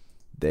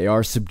 They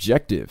are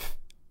subjective.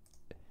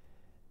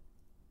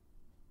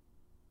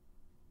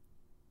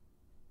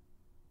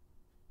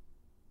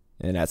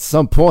 And at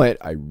some point,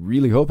 I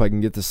really hope I can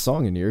get this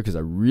song in here because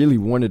I really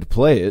wanted to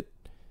play it,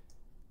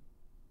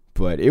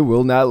 but it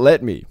will not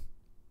let me.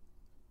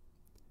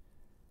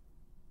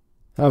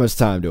 How much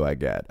time do I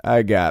got?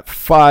 I got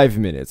 5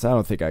 minutes. I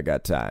don't think I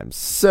got time.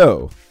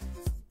 So,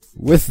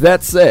 with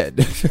that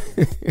said,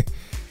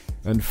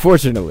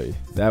 unfortunately,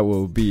 that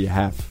will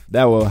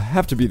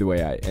have to be the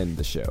way I end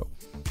the show.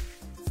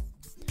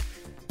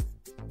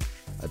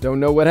 I don't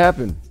know what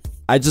happened.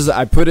 Here's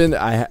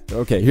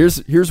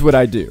what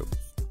I do.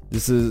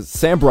 This is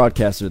Sam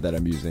Broadcaster that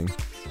I'm using,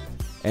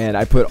 and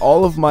I put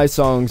all of my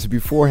songs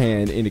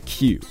beforehand in a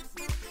queue.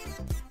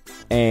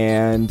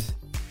 And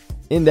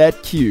in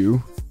that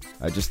queue,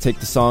 I just take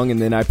the song and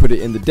then I put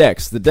it in the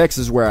decks. The decks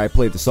is where I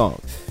play the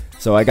song.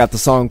 So I got the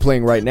song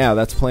playing right now.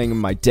 That's playing in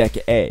my deck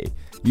A.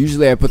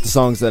 Usually I put the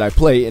songs that I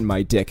play in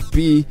my deck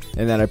B,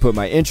 and then I put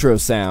my intro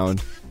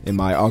sound in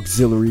my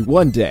auxiliary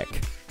 1 deck.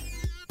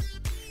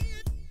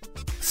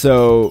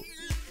 So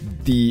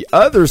the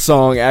other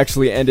song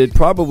actually ended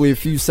probably a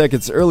few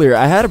seconds earlier.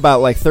 I had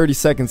about like 30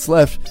 seconds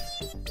left,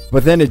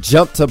 but then it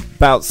jumped to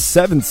about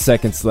 7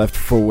 seconds left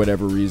for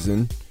whatever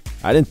reason.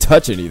 I didn't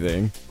touch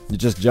anything. It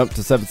just jumped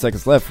to 7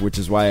 seconds left, which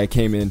is why I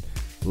came in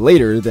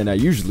later than I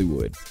usually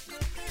would.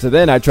 So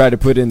then I tried to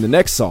put in the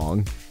next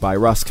song by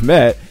Ross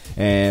Komet,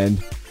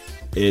 and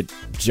it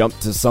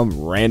jumped to some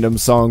random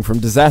song from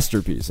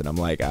Disaster Piece. And I'm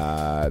like,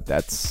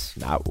 that's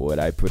not what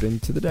I put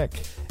into the deck.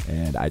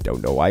 And I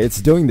don't know why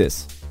it's doing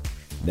this.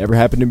 Never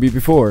happened to me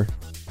before.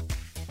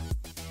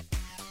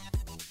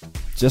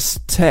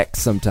 Just tech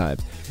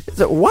sometimes.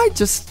 Why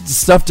just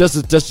stuff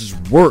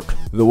just work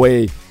the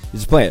way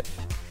it's playing?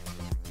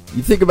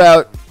 You think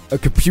about a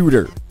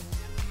computer.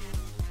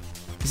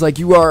 It's like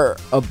you are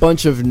a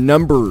bunch of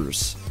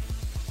numbers.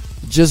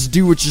 Just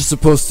do what you're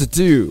supposed to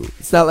do.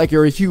 It's not like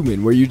you're a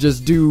human where you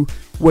just do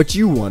what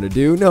you want to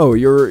do. No,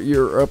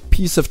 you're a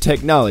piece of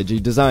technology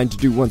designed to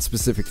do one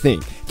specific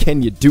thing.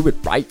 Can you do it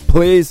right,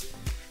 please?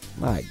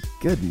 My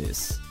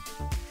goodness.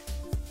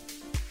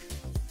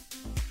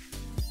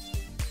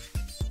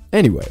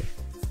 Anyway,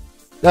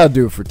 that'll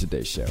do it for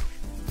today's show.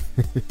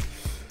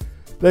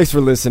 Thanks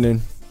for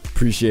listening.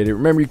 Appreciate it.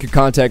 Remember, you can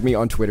contact me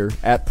on Twitter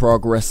at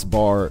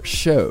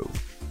ProgressBarShow.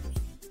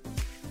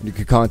 You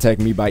can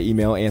contact me by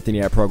email,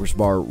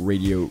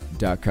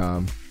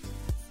 anthony@progressbarradio.com.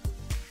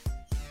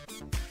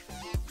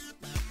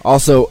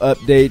 Also,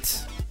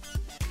 update.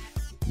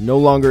 No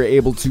longer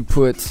able to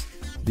put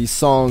these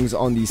songs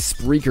on the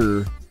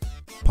Spreaker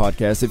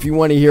podcast. If you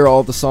want to hear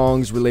all the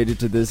songs related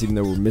to this, even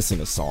though we're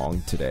missing a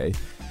song today,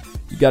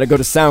 you got to go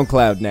to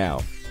SoundCloud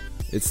now.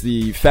 It's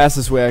the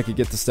fastest way I could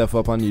get the stuff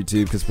up on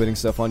YouTube, because putting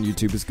stuff on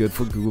YouTube is good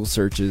for Google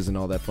searches and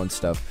all that fun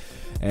stuff.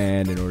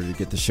 And in order to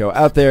get the show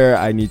out there,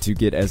 I need to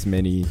get as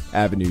many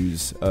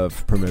avenues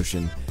of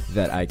promotion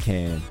that I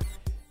can.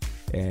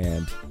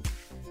 And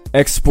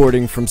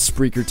exporting from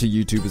Spreaker to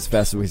YouTube is the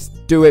fastest way to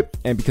do it.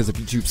 And because of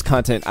YouTube's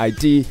Content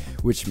ID,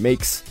 which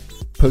makes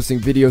posting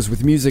videos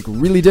with music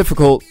really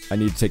difficult, I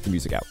need to take the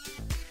music out.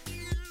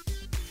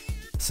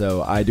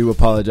 So I do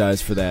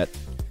apologize for that.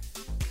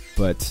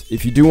 But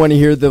if you do want to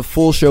hear the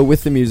full show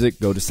with the music,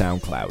 go to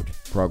SoundCloud,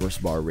 Progress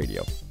Bar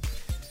Radio.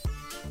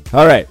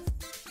 All right.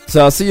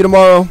 So I'll see you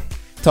tomorrow.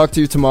 Talk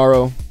to you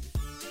tomorrow.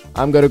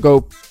 I'm going to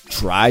go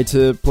try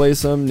to play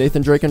some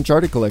Nathan Drake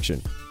Uncharted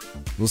collection.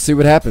 We'll see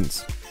what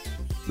happens.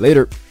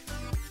 Later.